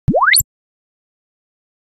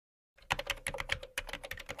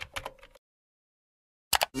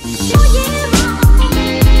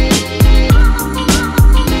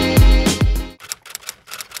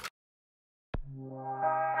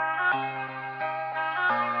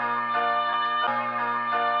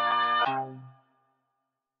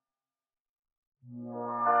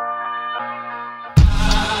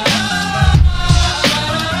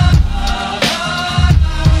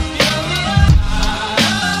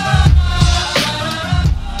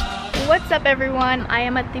What's up everyone? I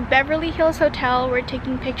am at the Beverly Hills Hotel. We're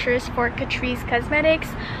taking pictures for Catrice Cosmetics.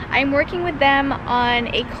 I'm working with them on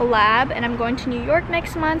a collab and I'm going to New York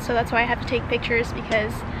next month, so that's why I have to take pictures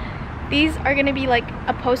because these are gonna be like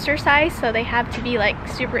a poster size, so they have to be like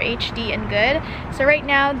super HD and good. So right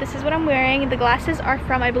now, this is what I'm wearing. The glasses are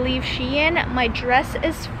from, I believe, Shein. My dress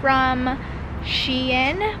is from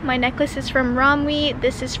Shein. My necklace is from Romwe.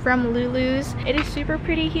 This is from Lulu's. It is super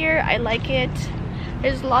pretty here. I like it.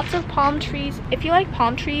 There's lots of palm trees. If you like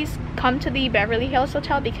palm trees, come to the Beverly Hills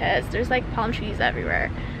Hotel because there's like palm trees everywhere,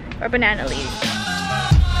 or banana leaves.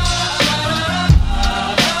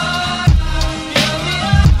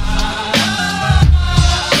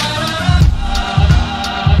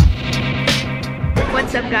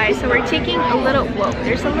 What's up guys? So we're taking a little, whoa,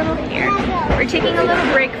 there's a little here. We're taking a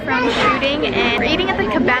little break from shooting and we're eating at the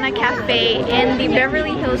Cabana Cafe in the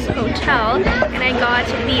Beverly Hills Hotel. And I got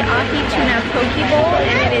the ahi tuna poke bowl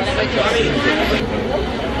and it is this one.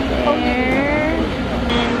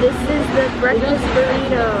 And this is the breakfast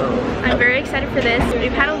burrito. I'm very excited for this.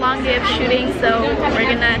 We've had a long day of shooting, so we're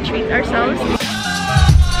gonna treat ourselves.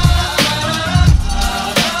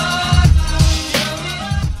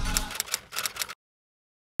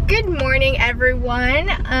 Good morning everyone.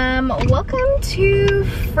 Welcome to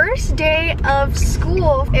first day of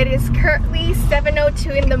school. It is currently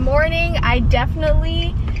 7:02 in the morning. I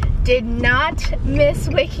definitely did not miss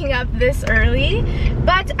waking up this early,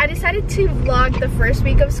 but I decided to vlog the first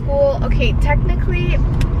week of school. Okay, technically,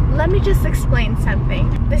 let me just explain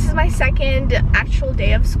something. This is my second actual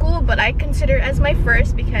day of school, but I consider it as my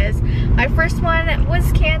first because my first one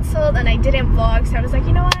was canceled and I didn't vlog, so I was like,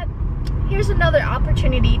 you know what? Here's another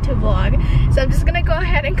opportunity to vlog. So I'm just gonna go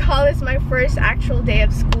ahead and call this my first actual day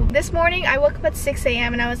of school. This morning I woke up at 6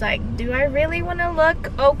 a.m. and I was like, do I really want to look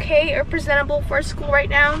okay or presentable for school right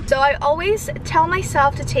now? So I always tell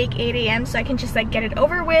myself to take 8 a.m. so I can just like get it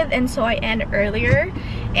over with, and so I end earlier.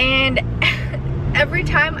 And every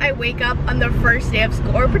time I wake up on the first day of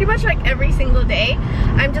school, or pretty much like every single day,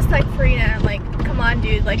 I'm just like, Farina, like, come on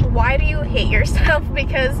dude, like why do you hate yourself?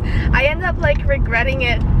 Because I end up like regretting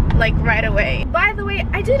it like right away. By the way,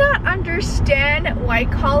 I do not understand why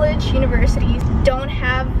college universities don't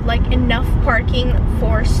have like enough parking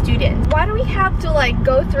for students. Why do we have to like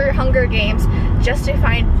go through Hunger Games just to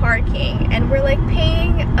find parking? And we're like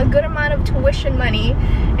paying a good amount of tuition money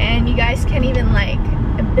and you guys can't even like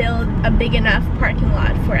build a big enough parking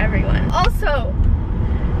lot for everyone. Also,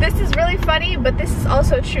 this is really funny, but this is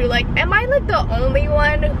also true. Like, am I like the only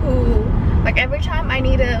one who, like, every time I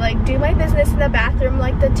need to like do my business in the bathroom,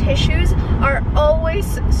 like the tissues are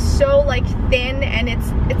always so like thin and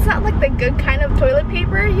it's not like the good kind of toilet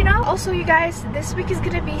paper, you know? Also, you guys, this week is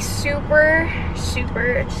gonna be super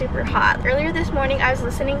hot. Earlier this morning I was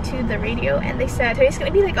listening to the radio and they said today's gonna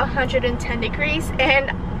be like 110 degrees,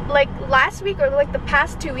 and like last week or like the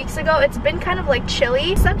past 2 weeks ago, it's been kind of like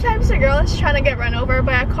chilly. Sometimes a girl is trying to get run over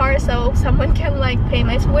by a car so someone can like pay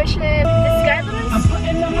my tuition. This guy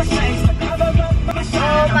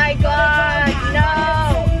oh my god, no!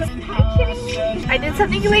 Are you kidding me? I did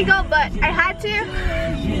something illegal, but I had to.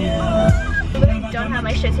 I don't have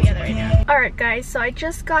my shit together right now. Alright guys, so I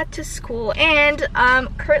just got to school and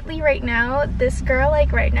currently right now, this girl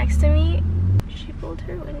like right next to me, she pulled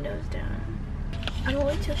her windows down. I'm gonna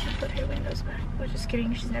wait till she put her windows back. I was just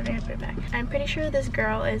kidding, she's never gonna put it back. I'm pretty sure this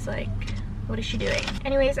girl is like, what is she doing?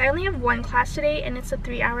 Anyways, I only have one class today and it's a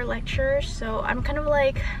 3-hour lecture, so I'm kind of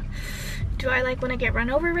like, do I like want to get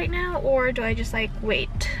run over right now, or do I just like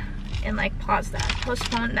wait and like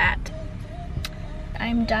postpone that?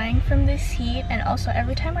 I'm dying from this heat, and also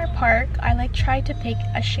every time I park, I like try to pick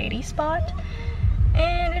a shady spot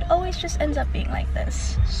and it always just ends up being like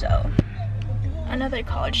this. So another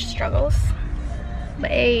college struggles. But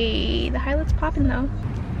hey, the highlight's popping though.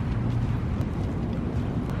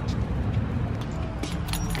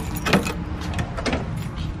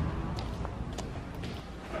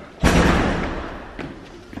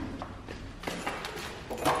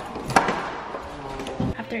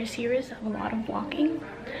 After a series of a lot of walking,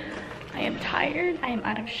 I am tired, I am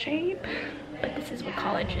out of shape, but this is what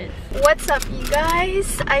college is. What's up you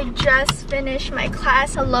guys? I just finished my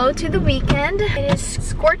class. Hello to the weekend. It is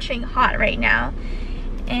scorching hot right now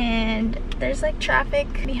and there's like traffic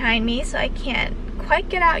behind me, so I can't quite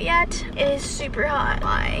get out yet. It is super hot.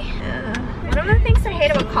 Why? One of the things I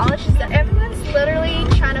hate about college is that everyone's literally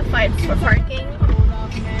trying to fight for parking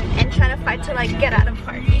and trying to fight to like get out of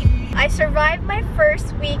parking. I survived my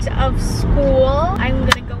first week of school. I'm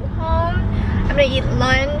gonna go home. I'm gonna eat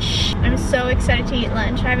lunch. I'm so excited to eat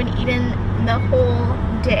lunch. I haven't eaten the whole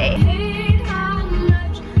day.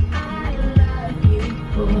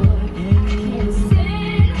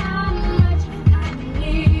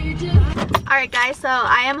 So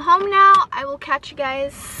I am home now. I will catch you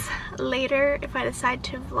guys later if I decide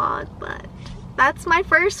to vlog, but that's my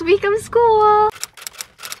first week of school.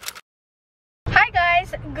 Hi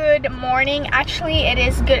guys, good morning. Actually, it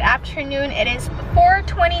is good afternoon. It is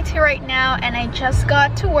 4:22 right now and I just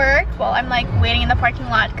got to work. Well, I'm like waiting in the parking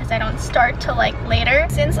lot because I don't start till like later.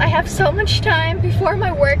 Since I have so much time before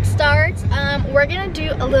my work starts, we're gonna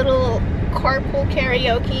do a little carpool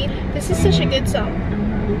karaoke. This is such a good song.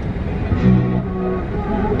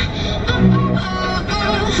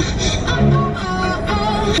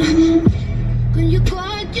 When you're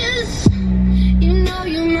gorgeous, you know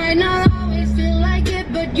you might not always feel like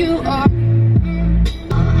it, but you are.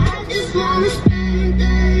 I just wanna spend the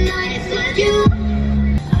night with you.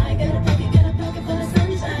 I got a pocket full of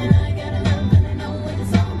sunshine. I got a love and I know what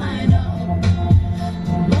it's all I know.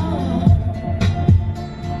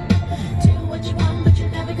 Do what you want, but you're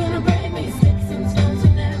never gonna break me. Sticks and stones,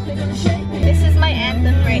 you're never gonna shake me. This is my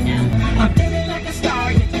anthem right now. I'm feeling like a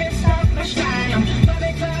star, you can't stop my shine. I'm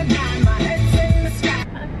bubbly club down, my head's in the sky.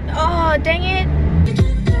 Oh, dang it.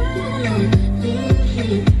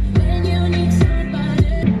 When you need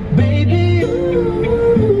somebody, baby.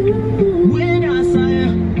 When I saw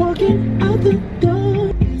you walking out the door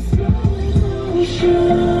in slow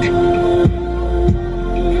motion,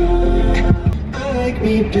 I like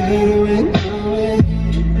me better when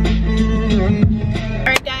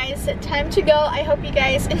Alright guys, time to go. I hope you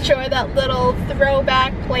guys enjoy that little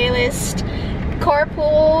throwback playlist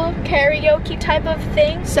carpool karaoke type of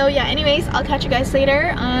thing. So yeah, anyways, I'll catch you guys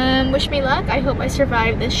later. Wish me luck. I hope I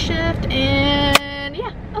survive this shift, and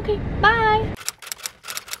yeah, okay, bye.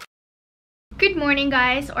 Good morning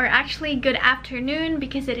guys, or actually good afternoon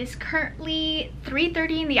because it is currently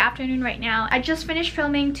 3:30 in the afternoon right now. I just finished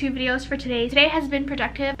filming 2 videos for today. Today has been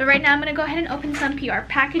productive, but right now I'm gonna go ahead and open some PR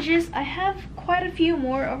packages. I have quite a few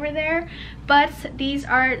more over there, but these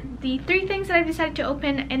are the 3 things that I've decided to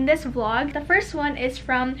open in this vlog. The first one is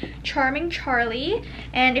from Charming Charlie,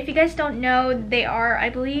 and if you guys don't know, they are,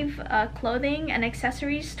 I believe, a clothing and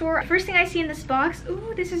accessories store. First thing I see in this box,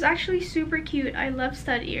 ooh, this is actually super cute. I love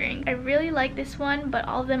stud earring. I really like this one, but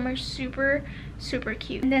all of them are super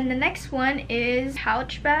cute. And then the next one is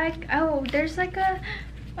pouch bag. Oh, there's like a,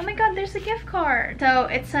 oh my god, there's a gift card. So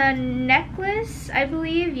it's a necklace, I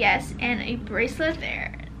believe, yes, and a bracelet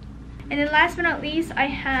there. And then last but not least, I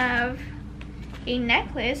have a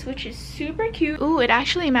necklace, which is super cute. Ooh, it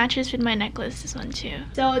actually matches with my necklace, this one too.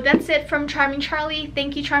 So that's it from Charming Charlie.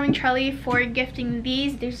 Thank you, Charming Charlie, for gifting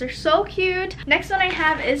these. These are so cute. Next one I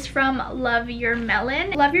have is from Love Your Melon.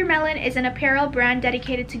 Love Your Melon is an apparel brand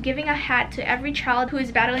dedicated to giving a hat to every child who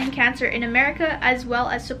is battling cancer in America, as well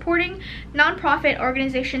as supporting nonprofit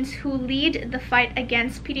organizations who lead the fight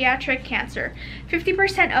against pediatric cancer.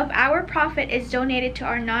 50% of our profit is donated to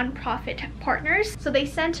our nonprofit partners. So they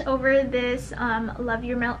sent over this Love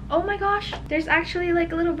Your Melon. Oh my gosh, there's actually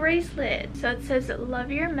like a little bracelet. So it says Love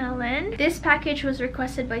Your Melon. This package was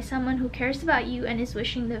requested by someone who cares about you and is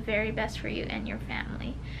wishing the very best for you and your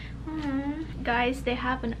family. Guys, they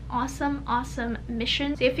have an awesome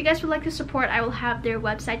mission. So if you guys would like to support, I will have their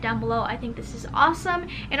website down below. I think this is awesome.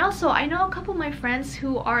 And also, I know a couple of my friends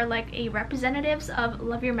who are like a representatives of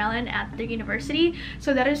Love Your Melon at their university,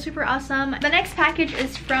 so that is super awesome. The next package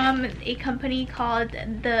is from a company called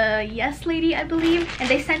the Yes Lady, I believe, and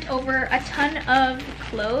they sent over a ton of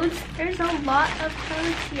clothes. There's a lot of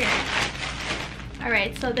clothes here.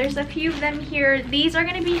 Alright, so there's a few of them here. These are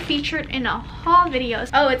going to be featured in a haul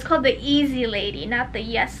videos. Oh, it's called the Easy Lady, not the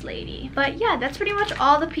Yes Lady. But yeah, that's pretty much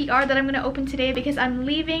all the PR that I'm going to open today because I'm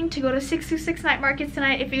leaving to go to 626 night markets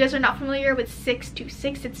tonight. If you guys are not familiar with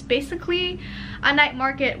 626, it's basically a night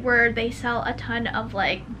market where they sell a ton of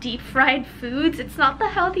like deep fried foods. It's not the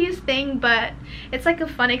healthiest thing, but it's like a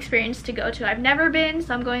fun experience to go to. I've never been,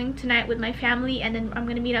 so I'm going tonight with my family, and then I'm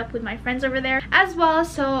going to meet up with my friends over there as well.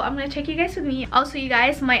 So I'm going to take you guys with me. Also, you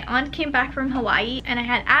guys, my aunt came back from Hawaii and I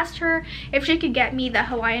had asked her if she could get me the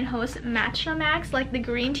Hawaiian Host Matcha Max, like the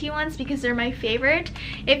green tea ones, because they're my favorite.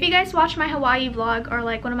 If you guys watch my Hawaii vlog, or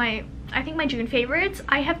like one of my, I think my June favorites,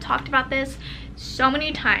 I have talked about this so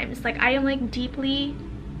many times. Like, I am like deeply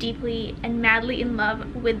and madly in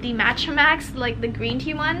love with the Matcha Max, like the green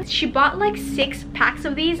tea ones. She bought like 6 packs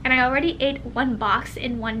of these and I already ate 1 box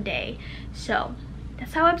in 1 day. So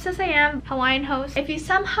that's how obsessed I am. Hawaiian Host, if you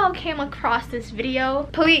somehow came across this video,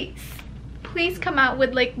 please come out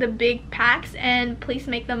with like the big packs, and please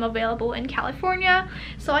make them available in California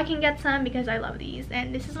so I can get some because I love these.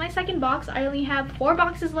 And this is my 2nd box. I only have 4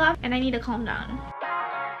 boxes left and I need to calm down.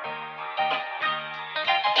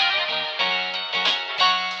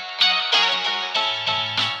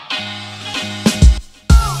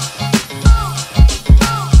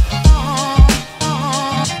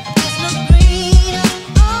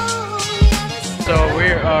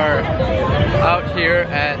 out here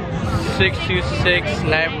at 626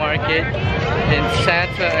 Night Market in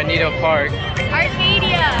Santa Anita Park,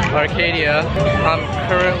 Arcadia. I'm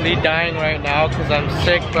currently dying right now because I'm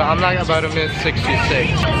sick, but I'm not about to miss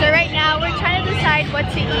 626. So right now we're trying to decide what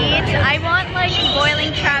to eat. I want like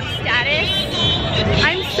boiling crab status.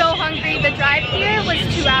 I'm so hungry. The drive here was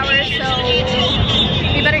 2 hours, so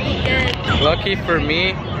we better eat good. Lucky for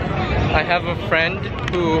me, I have a friend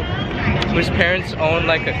whose parents own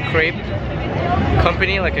like a crepe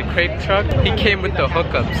company, like a crepe truck. He came with the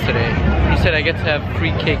hookups today. He said I get to have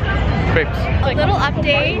free crepes. A little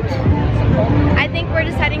update. I think we're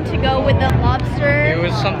deciding to go with the lobster. It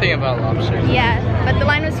was something about lobster. Yeah, but the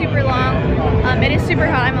line was super long. It is super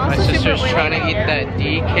hot. I'm also My super sister's oily. trying to eat that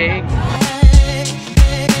D cake.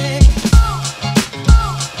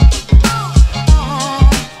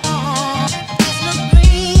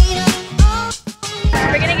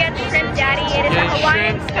 We're gonna get shrimp daddy. It is a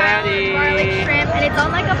Hawaiian style garlic shrimp, and it's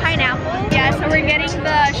on like a pineapple. Yeah, so we're getting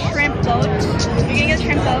the shrimp boat. We're gonna get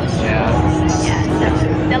shrimp boat. Yeah. Yeah,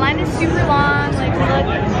 so the line is super long. Like,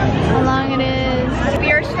 look how long it is.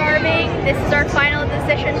 We are starving. This is our final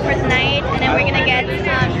decision for the night, and then we're gonna get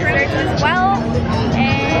desserts as well.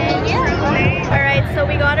 And yeah. Alright, so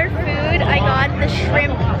we got our food. I got the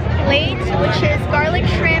shrimp plate, which is garlic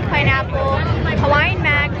shrimp, pineapple, Hawaiian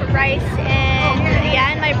mac, rice, and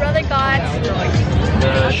yeah, and my brother got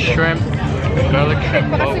The shrimp, garlic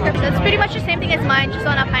shrimp boat. That's pretty much the same thing as mine, just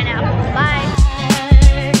on a pineapple. Bye.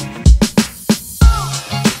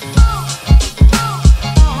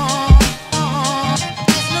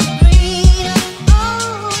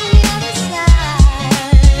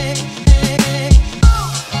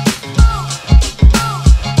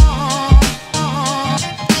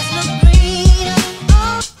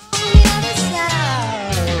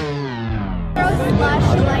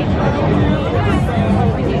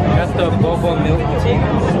 Got the boba milk tea.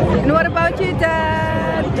 And what about you,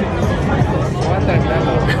 Dad? What the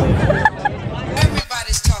hell?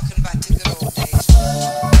 Everybody's talking about the good old days.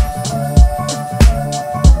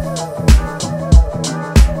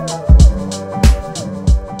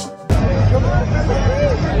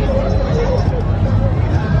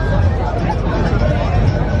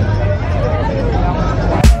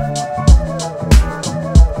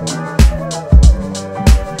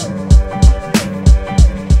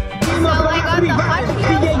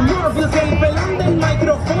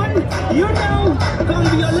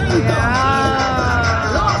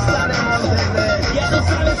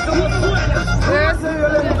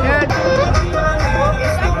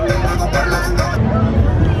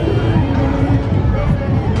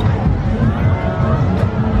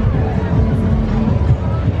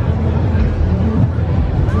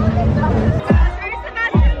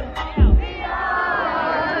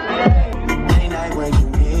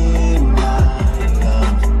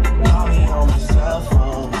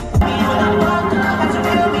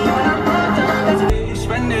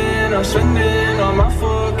 Spending on my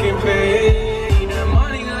fucking pay. The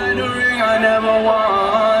money like the ring I never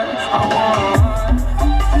want. I want.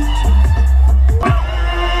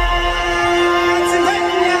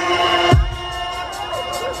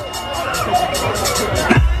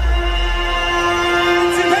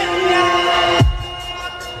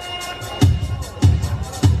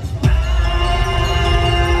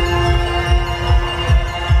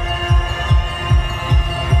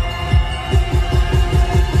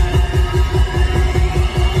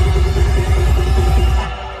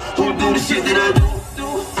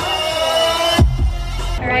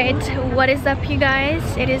 What is up, you guys?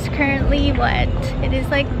 It is currently what? It is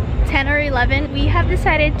like 10 or 11. We have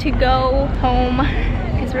decided to go home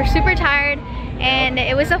because we're super tired, and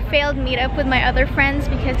it was a failed meetup with my other friends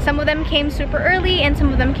because some of them came super early and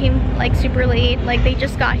some of them came like super late. Like they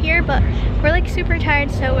just got here, but we're like super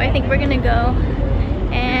tired, so I think we're gonna go.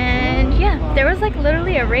 And yeah, there was like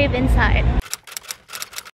literally a rave inside.